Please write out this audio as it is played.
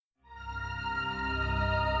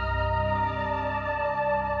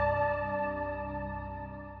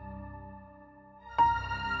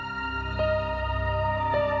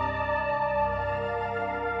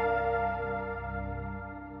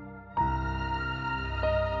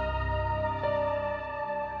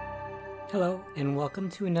Hello, and welcome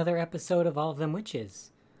to another episode of All of Them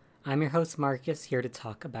Witches. I'm your host Marcus, here to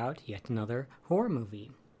talk about yet another horror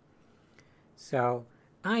movie. So,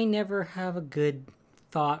 I never have a good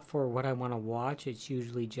thought for what I want to watch. It's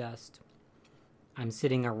usually just I'm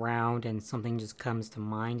sitting around and something just comes to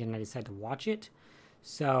mind and I decide to watch it.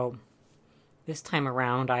 So, this time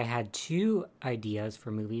around I had two ideas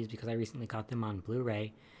for movies because I recently got them on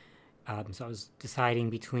Blu-ray. So I was deciding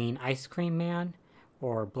between Ice Cream Man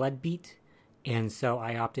or Blood Beat, and so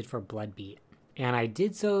I opted for Blood Beat. And I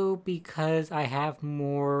did so because I have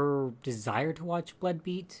more desire to watch Blood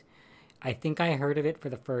Beat. I think I heard of it for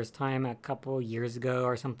the first time a couple years ago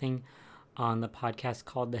or something on the podcast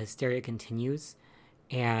called The Hysteria Continues,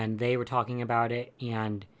 and they were talking about it,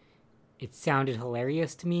 and it sounded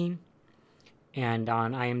hilarious to me. And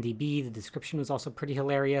on IMDb, the description was also pretty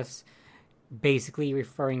hilarious, basically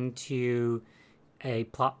referring to a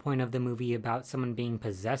plot point of the movie about someone being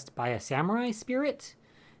possessed by a samurai spirit.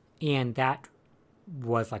 And that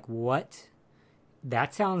was like, what?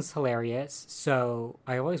 That sounds hilarious. So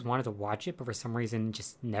I always wanted to watch it, but for some reason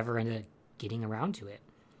just never ended up getting around to it.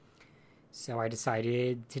 So I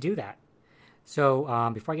decided to do that.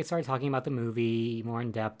 So before I get started talking about the movie more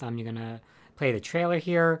in depth, I'm going to play the trailer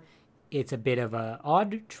here. It's a bit of an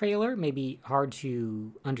odd trailer, maybe hard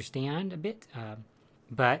to understand a bit,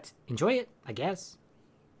 but enjoy it, I guess.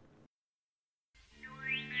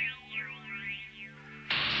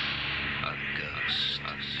 A ghost,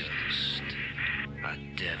 a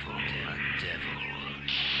devil, a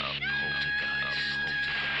poltergeist.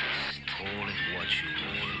 Call it what you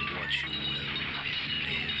will, it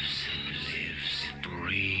lives, it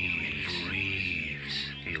breathes.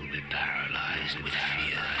 You'll be paralyzed with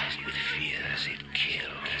fear as it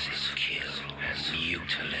kills, and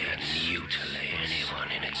mutilates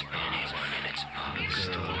anyone in its path. A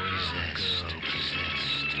girl possessed,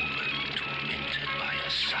 woman tormented by a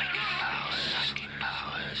psychic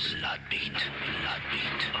powers. Blood beat,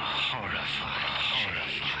 a horrifying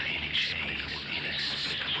inexplicable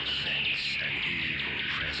events, an evil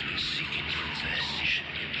presence seeking revenge,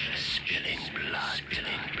 spilling blood,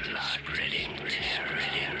 spreading terror.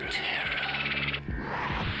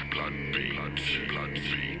 Blood beat.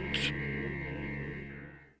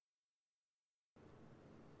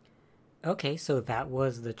 Okay, so that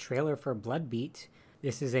was the trailer for Blood Beat.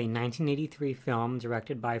 This is a 1983 film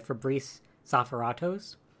directed by Fabrice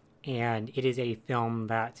Zafiratos, and it is a film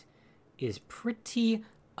that is pretty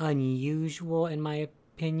unusual in my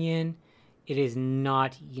opinion. It is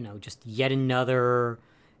not, just yet another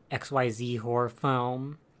XYZ horror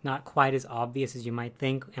film. Not quite as obvious as you might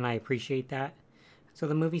think, and I appreciate that. So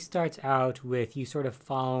the movie starts out with you sort of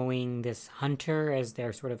following this hunter as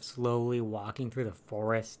they're sort of slowly walking through the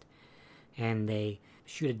forest, and they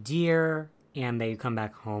shoot a deer, and they come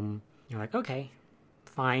back home. You're like, okay,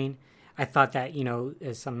 fine. I thought that,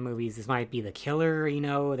 as some movies, this might be the killer,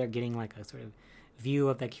 they're getting like a sort of view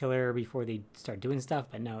of the killer before they start doing stuff,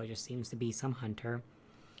 but no, it just seems to be some hunter.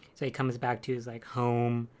 So he comes back to his like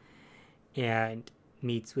home and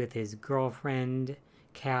meets with his girlfriend,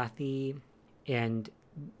 Kathy, and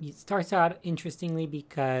it starts out interestingly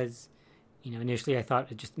because, initially I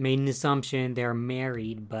thought it just made an assumption they're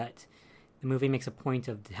married, but the movie makes a point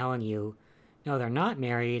of telling you, no, they're not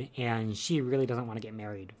married, and she really doesn't want to get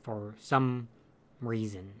married for some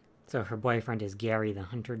reason. So her boyfriend is Gary, the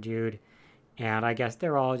hunter dude, and I guess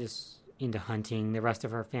they're all just into hunting. The rest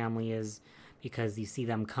of her family is because you see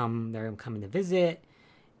them they're coming to visit,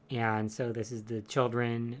 and so this is the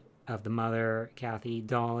children of the mother, Kathy,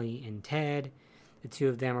 Dolly, and Ted. The two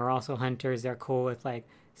of them are also hunters. They're cool with like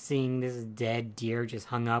seeing this dead deer just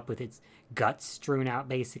hung up with its guts strewn out,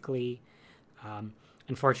 basically.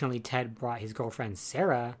 Unfortunately, Ted brought his girlfriend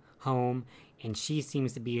Sarah home, and she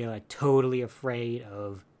seems to be like totally afraid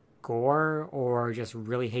of gore or just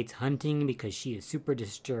really hates hunting because she is super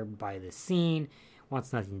disturbed by the scene,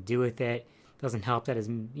 wants nothing to do with it. Doesn't help that as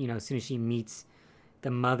soon as she meets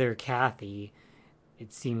the mother, Kathy,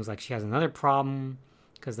 it seems like she has another problem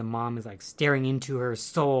because the mom is like staring into her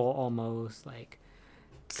soul almost, like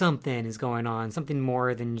something is going on, something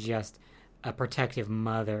more than just a protective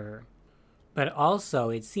mother. But also,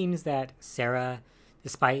 it seems that Sarah,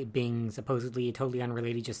 despite being supposedly totally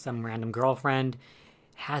unrelated, just some random girlfriend,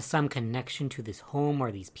 has some connection to this home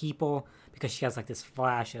or these people because she has like this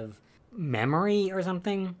flash of memory or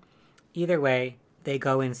something. Either way, they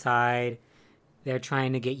go inside. They're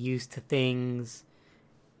trying to get used to things.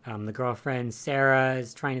 The girlfriend, Sarah,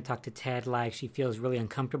 is trying to talk to Ted like she feels really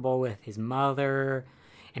uncomfortable with his mother.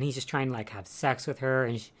 And he's just trying to like have sex with her.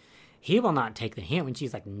 And he will not take the hint when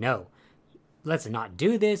she's like, no. lets her not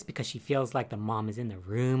do this because she feels like the mom is in the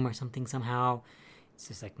room or something somehow. It's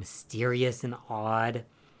just like mysterious and odd.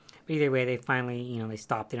 But either way, they finally, they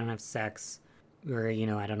stop. They don't have sex. Or,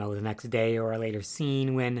 I don't know, the next day or a later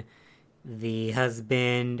scene when the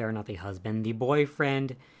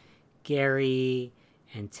boyfriend, Gary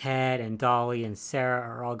and Ted and Dolly and Sarah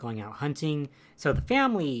are all going out hunting. So the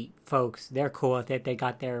family folks, they're cool with it. They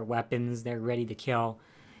got their weapons. They're ready to kill.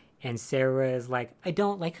 And Sarah is like, I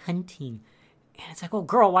don't like hunting. And it's like, well,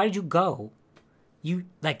 girl, why did you go?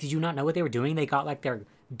 Did you not know what they were doing? They got, their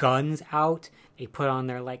guns out. They put on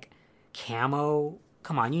their, camo.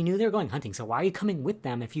 Come on, you knew they were going hunting, so why are you coming with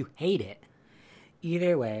them if you hate it?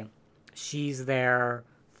 Either way, she's there,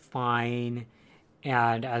 fine.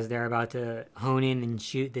 And as they're about to hone in and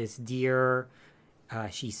shoot this deer,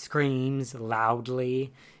 she screams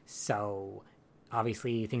loudly. So,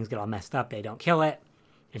 obviously, things get all messed up. They don't kill it.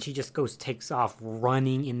 And she just takes off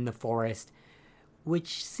running in the forest,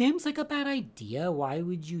 which seems like a bad idea. Why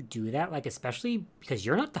would you do that? Especially because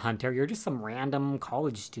you're not the hunter. You're just some random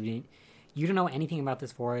college student. You don't know anything about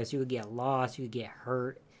this forest. You could get lost. You could get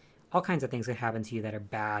hurt. All kinds of things could happen to you that are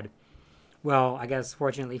bad. Well, I guess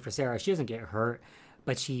fortunately for Sarah, she doesn't get hurt.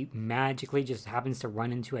 But she magically just happens to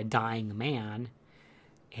run into a dying man.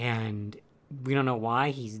 And we don't know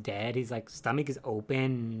why he's dead. His stomach is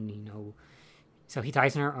open, So he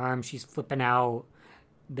ties in her arm. She's flipping out.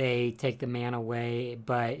 They take the man away,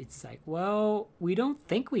 but it's like, well, we don't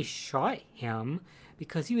think we shot him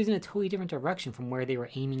because he was in a totally different direction from where they were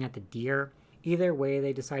aiming at the deer. Either way,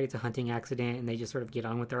 they decide it's a hunting accident and they just sort of get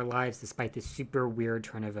on with their lives despite this super weird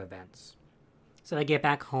turn of events. So they get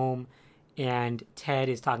back home and Ted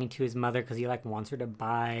is talking to his mother because he wants her to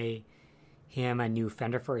buy him a new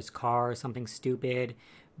fender for his car or something stupid.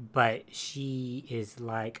 But she is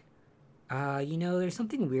like, there's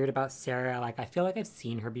something weird about Sarah. I feel like I've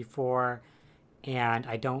seen her before, and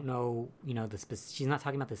I don't know, she's not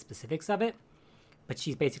talking about the specifics of it, but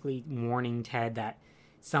she's basically warning Ted that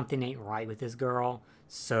something ain't right with this girl,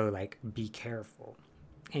 so, be careful.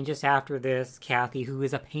 And just after this, Kathy, who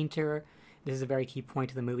is a painter, this is a very key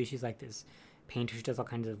point to the movie, she's this painter, she does all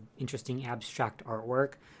kinds of interesting abstract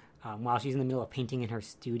artwork. While she's in the middle of painting in her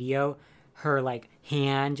studio, her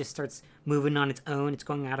hand just starts moving on its own. It's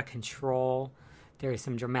going out of control. There is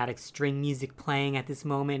some dramatic string music playing at this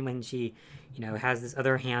moment when she, has this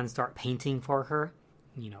other hand start painting for her.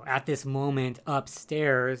 At this moment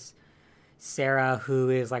upstairs, Sarah, who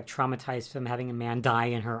is traumatized from having a man die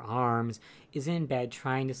in her arms, is in bed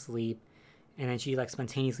trying to sleep. And then she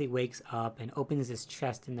spontaneously wakes up and opens this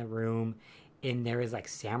chest in the room. And there is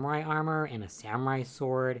samurai armor and a samurai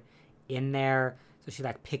sword in there. So she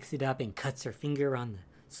picks it up and cuts her finger on the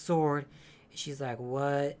sword. And she's like,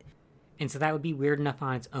 what? And so that would be weird enough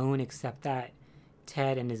on its own, except that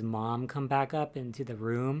Ted and his mom come back up into the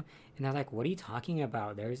room. And they're like, what are you talking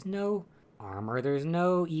about? There's no armor. There's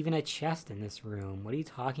no even a chest in this room. What are you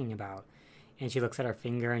talking about? And she looks at her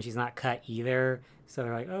finger and she's not cut either. So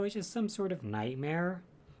they're like, oh, it's just some sort of nightmare.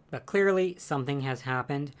 But clearly something has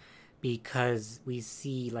happened because we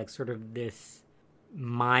see sort of this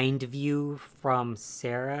mind view from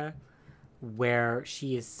Sarah where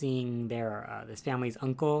she is seeing this family's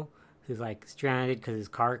uncle who's stranded because his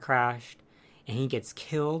car crashed and he gets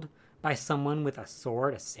killed by someone with a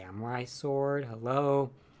sword, a samurai sword.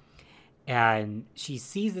 Hello. And she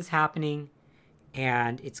sees this happening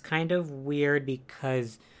and it's kind of weird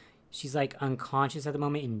because she's unconscious at the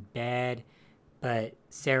moment in bed, but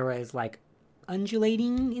Sarah is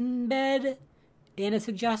undulating in bed in a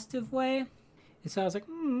suggestive way. And so I was like,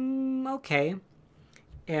 okay.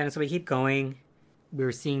 And so we keep going. We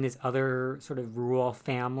were seeing this other sort of rural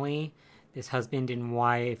family, this husband and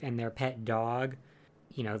wife and their pet dog.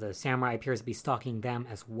 The samurai appears to be stalking them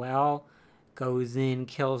as well. Goes in,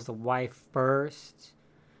 kills the wife first,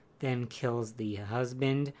 then kills the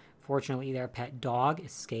husband. Fortunately, their pet dog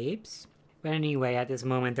escapes. But anyway, at this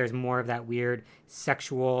moment, there's more of that weird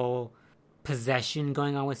sexual possession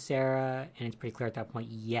going on with Sarah. And it's pretty clear at that point,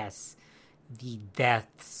 yes, the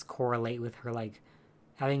deaths correlate with her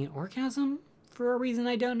having an orgasm for a reason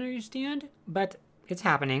I don't understand, but it's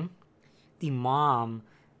happening. The mom,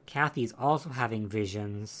 Kathy, is also having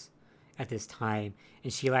visions at this time,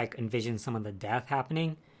 and she envisions some of the death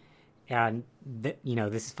happening. And this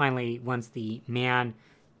is finally once the man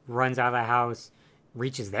runs out of the house,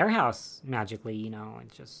 reaches their house magically.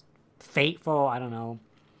 It's just fateful. I don't know,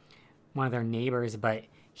 one of their neighbors, but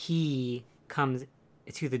he comes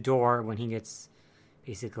to the door when he gets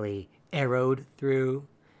basically arrowed through.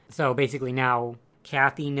 So basically now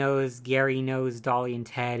Kathy knows, Gary knows, Dolly and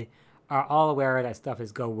Ted are all aware that stuff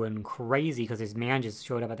is going crazy because this man just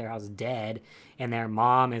showed up at their house dead, and their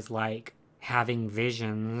mom is like having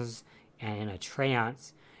visions and in a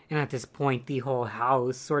trance. And at this point, the whole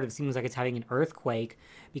house sort of seems like it's having an earthquake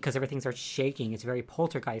because everything starts shaking. It's very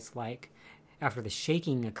poltergeist-like after the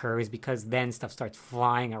shaking occurs, because then stuff starts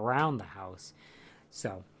flying around the house.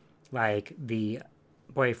 So, like, the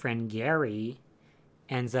boyfriend Gary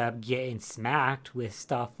ends up getting smacked with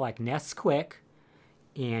stuff like Nesquik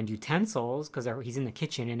and utensils because he's in the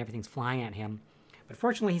kitchen and everything's flying at him. But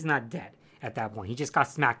fortunately, he's not dead at that point. He just got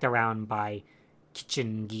smacked around by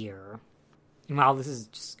kitchen gear. And while this is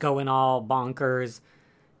just going all bonkers,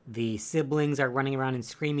 the siblings are running around and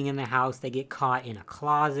screaming in the house. They get caught in a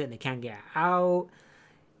closet. They can't get out.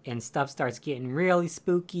 And stuff starts getting really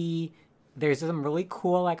spooky. There's some really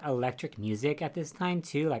cool, like, electric music at this time,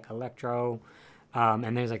 too. Like, electro.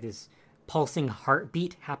 And there's, like, this pulsing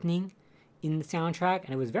heartbeat happening in the soundtrack.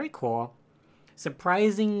 And it was very cool.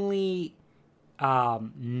 Surprisingly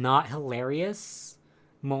not hilarious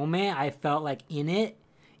moment. I felt like in it,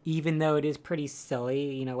 even though it is pretty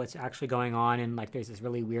silly, you know, what's actually going on. And, like, there's this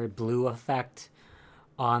really weird blue effect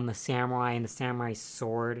on the samurai and the samurai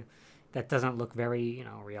sword that doesn't look very, you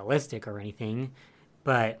know, realistic or anything.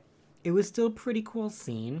 But it was still a pretty cool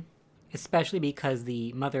scene, especially because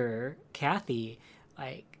the mother, Kathy,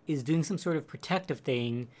 like, is doing some sort of protective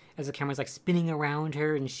thing as the camera's, like, spinning around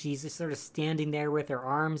her, and she's just sort of standing there with her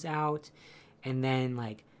arms out. And then,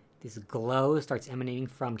 like, this glow starts emanating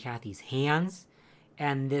from Kathy's hands.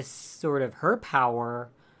 And this sort of her power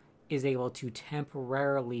is able to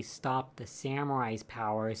temporarily stop the samurai's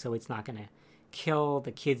power, so it's not going to kill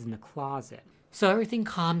the kids in the closet. So everything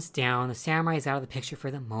calms down. The samurai's out of the picture for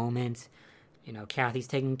the moment. You know, Kathy's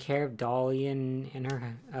taking care of Dolly and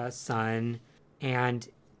her son. And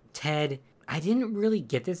Ted, I didn't really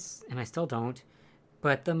get this, and I still don't,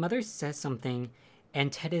 but the mother says something,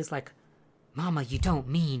 and Ted is like, "Mama, you don't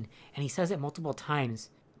mean," and he says it multiple times.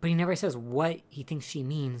 But he never says what he thinks she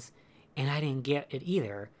means, and I didn't get it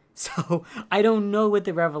either. So I don't know what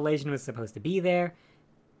the revelation was supposed to be there.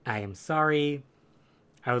 I am sorry.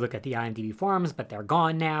 I would look at the IMDb forums, but they're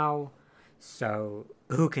gone now. So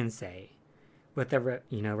who can say what the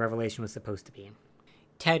revelation was supposed to be?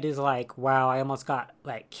 Ted is like, wow, I almost got,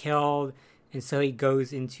 like, killed. And so he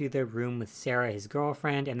goes into the room with Sarah, his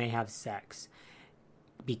girlfriend, and they have sex.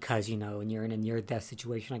 Because, you know, when you're in a near-death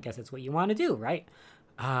situation, I guess that's what you want to do, right?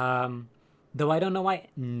 Though I don't know why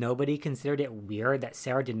nobody considered it weird that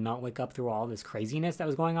Sarah did not wake up through all this craziness that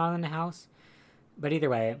was going on in the house. But either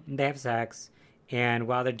way, they have sex, and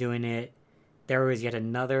while they're doing it, there was yet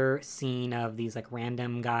another scene of these, like,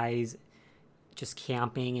 random guys just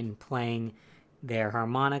camping and playing their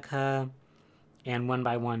harmonica, and one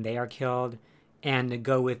by one they are killed. And to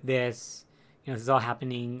go with this, you know, this is all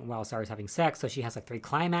happening while Sarah's having sex, so she has, like, 3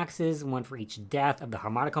 climaxes, one for each death of the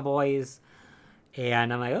harmonica boys.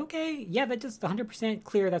 And I'm like, okay, yeah, that's just 100%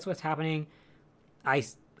 clear that's what's happening. I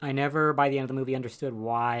never, by the end of the movie, understood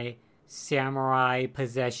why samurai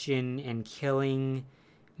possession and killing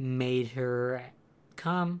made her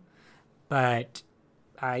come. But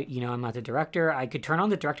I'm not the director. I could turn on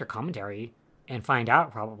the director commentary and find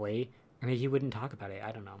out probably. Or maybe he wouldn't talk about it.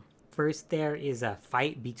 I don't know. First, there is a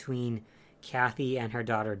fight between Kathy and her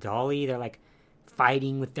daughter Dolly. They're, like,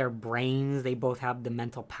 fighting with their brains. They both have the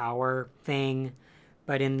mental power thing.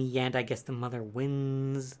 But in the end, I guess the mother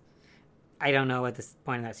wins. I don't know what the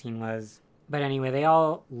point of that scene was. But anyway, they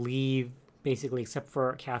all leave, basically, except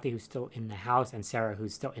for Kathy, who's still in the house, and Sarah,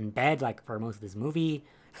 who's still in bed, like, for most of this movie.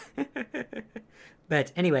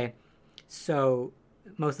 But anyway, so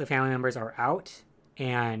most of the family members are out,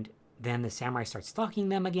 and then the samurai starts stalking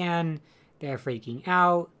them again. They're freaking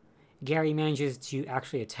out. Gary manages to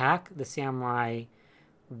actually attack the samurai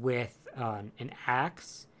with an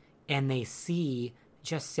axe, and they see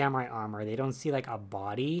just samurai armor. They don't see, like, a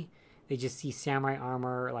body. They just see samurai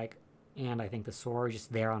armor, like, and I think the sword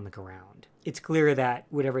just there on the ground. It's clear that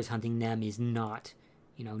whatever's hunting them is not,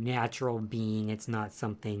 you know, natural being. It's not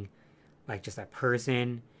something like just a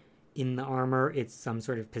person in the armor. It's some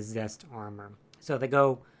sort of possessed armor. So they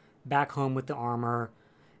go back home with the armor.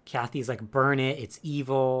 Kathy's like, burn it. It's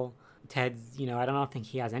evil. Ted's, you know, I don't think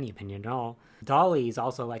he has any opinion at all. Dolly's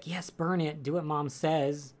also like, yes, burn it. Do what mom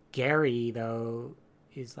says. Gary, though,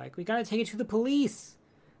 is like, we gotta take it to the police.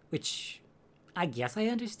 Which I guess I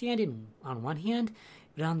understand on one hand,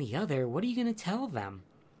 but on the other, what are you gonna tell them?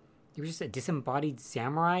 You were just a disembodied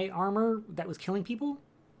samurai armor that was killing people?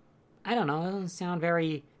 I don't know, it doesn't sound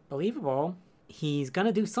very believable. He's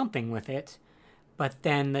gonna do something with it, but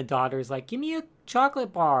then the daughter's like, give me a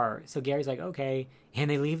chocolate bar. So Gary's like, okay, and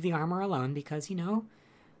they leave the armor alone because, you know,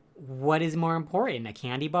 what is more important, a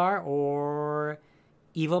candy bar or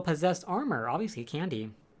evil possessed armor? Obviously,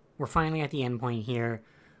 candy. We're finally at the end point here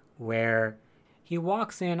where he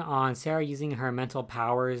walks in on Sarah using her mental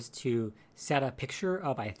powers to set a picture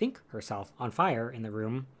of, I think, herself on fire in the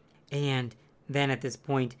room. And then at this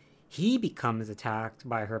point, he becomes attacked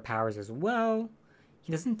by her powers as well.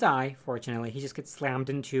 He doesn't die, fortunately. He just gets slammed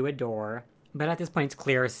into a door. But at this point, it's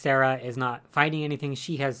clear Sarah is not fighting anything.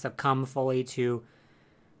 She has succumbed fully to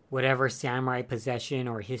whatever samurai possession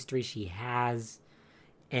or history she has.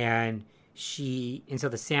 And so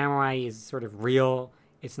the samurai is sort of real.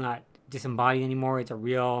 It's not disembodied anymore. It's a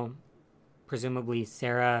real, presumably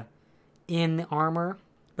Sarah in the armor,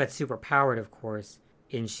 but super powered, of course.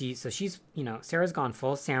 And she's, Sarah's gone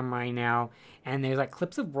full samurai now. And there's like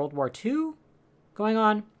clips of World War II going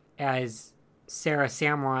on as Sarah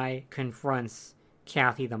Samurai confronts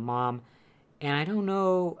Kathy, the mom. And I don't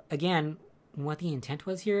know, again, what the intent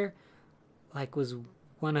was here. Like, was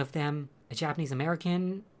one of them a Japanese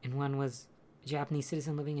American and one was a Japanese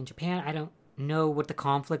citizen living in Japan? I don't know what the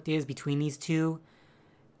conflict is between these two,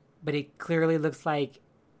 but it clearly looks like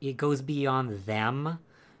it goes beyond them,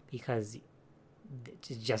 because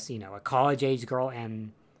it's just, a college-age girl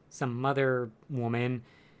and some other woman,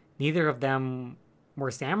 neither of them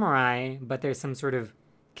were samurai, but there's some sort of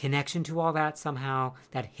connection to all that somehow,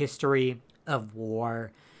 that history of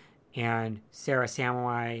war, and Sarah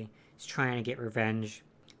Samurai is trying to get revenge.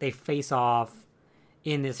 They face off.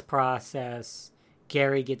 In this process,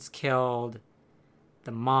 Gary gets killed.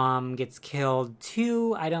 The mom gets killed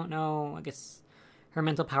too. I don't know. I guess her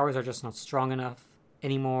mental powers are just not strong enough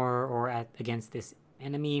anymore or against this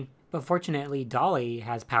enemy. But fortunately, Dolly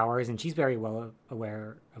has powers and she's very well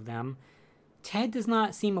aware of them. Ted does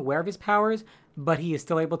not seem aware of his powers, but he is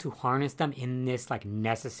still able to harness them in this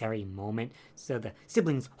necessary moment. So the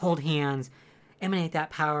siblings hold hands, emanate that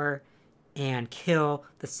power, and kill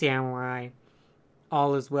the samurai.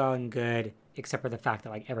 All is well and good, except for the fact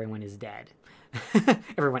that everyone is dead.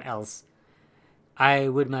 Everyone else. I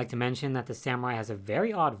would like to mention that the samurai has a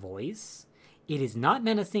very odd voice. It is not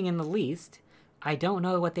menacing in the least. I don't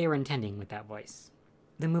know what they were intending with that voice.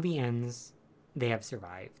 The movie ends. They have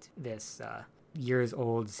survived this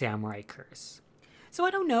years-old samurai curse. So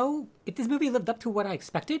I don't know if this movie lived up to what I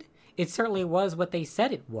expected. It certainly was what they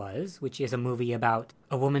said it was, which is a movie about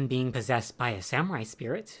a woman being possessed by a samurai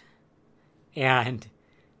spirit. And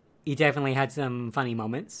it definitely had some funny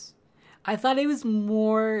moments. I thought it was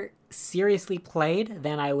more seriously played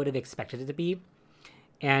than I would have expected it to be,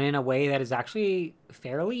 and in a way that is actually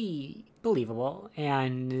fairly believable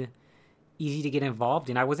and easy to get involved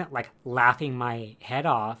in. I wasn't laughing my head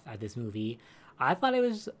off at this movie. I thought it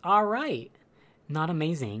was alright. Not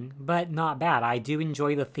amazing, but not bad. I do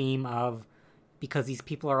enjoy the theme of, because these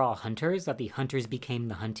people are all hunters, that the hunters became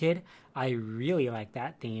the hunted. I really like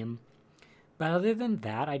that theme. But other than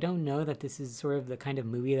that, I don't know that this is sort of the kind of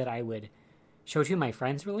movie that I would show to my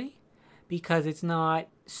friends, really, because it's not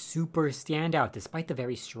super standout, despite the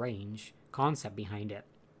very strange concept behind it.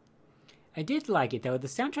 I did like it, though. The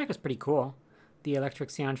soundtrack was pretty cool. The electric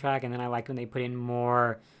soundtrack, and then I like when they put in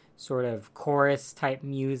more sort of chorus-type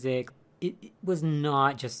music. It was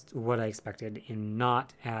not just what I expected, and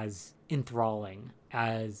not as enthralling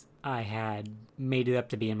as I had made it up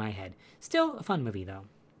to be in my head. Still a fun movie, though.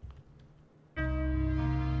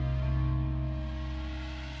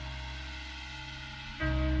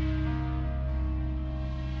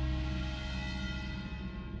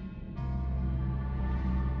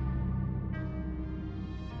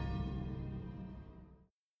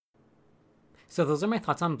 So those are my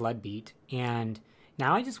thoughts on Bloodbeat, and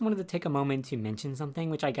now I just wanted to take a moment to mention something,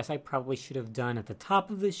 which I guess I probably should have done at the top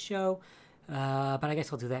of this show, but I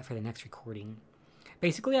guess I'll do that for the next recording.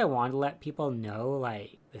 Basically, I wanted to let people know,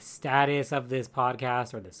 the status of this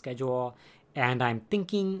podcast or the schedule, and I'm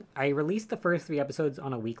thinking I released the first 3 episodes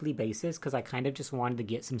on a weekly basis because I kind of just wanted to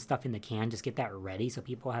get some stuff in the can, just get that ready so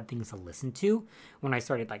people had things to listen to when I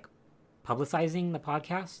started, publicizing the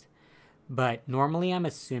podcast. But normally I'm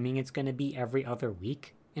assuming it's going to be every other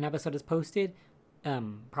week an episode is posted.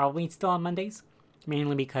 Probably still on Mondays,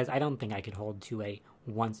 mainly because I don't think I could hold to a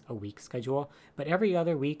once a week schedule, but every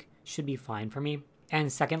other week should be fine for me. And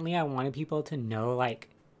secondly, I wanted people to know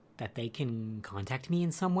that they can contact me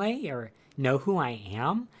in some way or know who I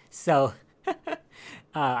am. So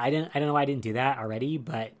I don't know why I didn't do that already,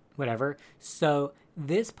 but whatever. So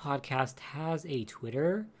this podcast has a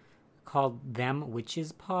Twitter called Them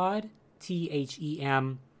Witches Pod,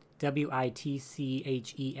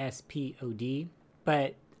 THEMWITCHESPOD.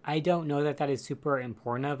 But I don't know that is super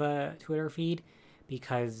important of a Twitter feed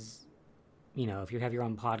because, if you have your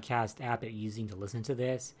own podcast app that you're using to listen to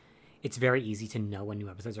this, it's very easy to know when new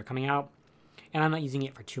episodes are coming out. And I'm not using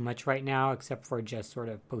it for too much right now, except for just sort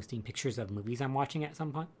of posting pictures of movies I'm watching at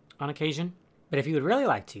some point on occasion. But if you would really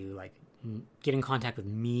like to, get in contact with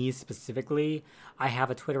me specifically, I have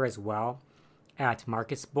a Twitter as well, at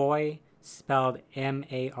MarcusBoy, spelled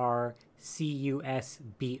MarcusBoi.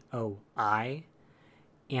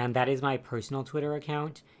 And that is my personal Twitter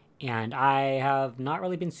account. And I have not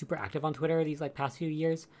really been super active on Twitter these past few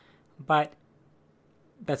years, but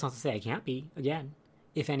that's not to say I can't be. Again,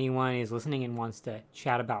 if anyone is listening and wants to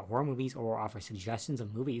chat about horror movies or offer suggestions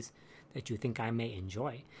of movies that you think I may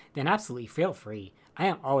enjoy, then absolutely feel free. I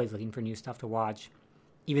am always looking for new stuff to watch.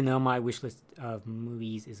 Even though my wish list of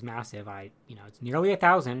movies is massive, it's nearly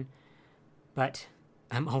 1,000, but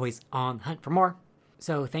I'm always on the hunt for more.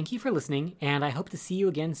 So thank you for listening, and I hope to see you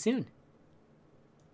again soon.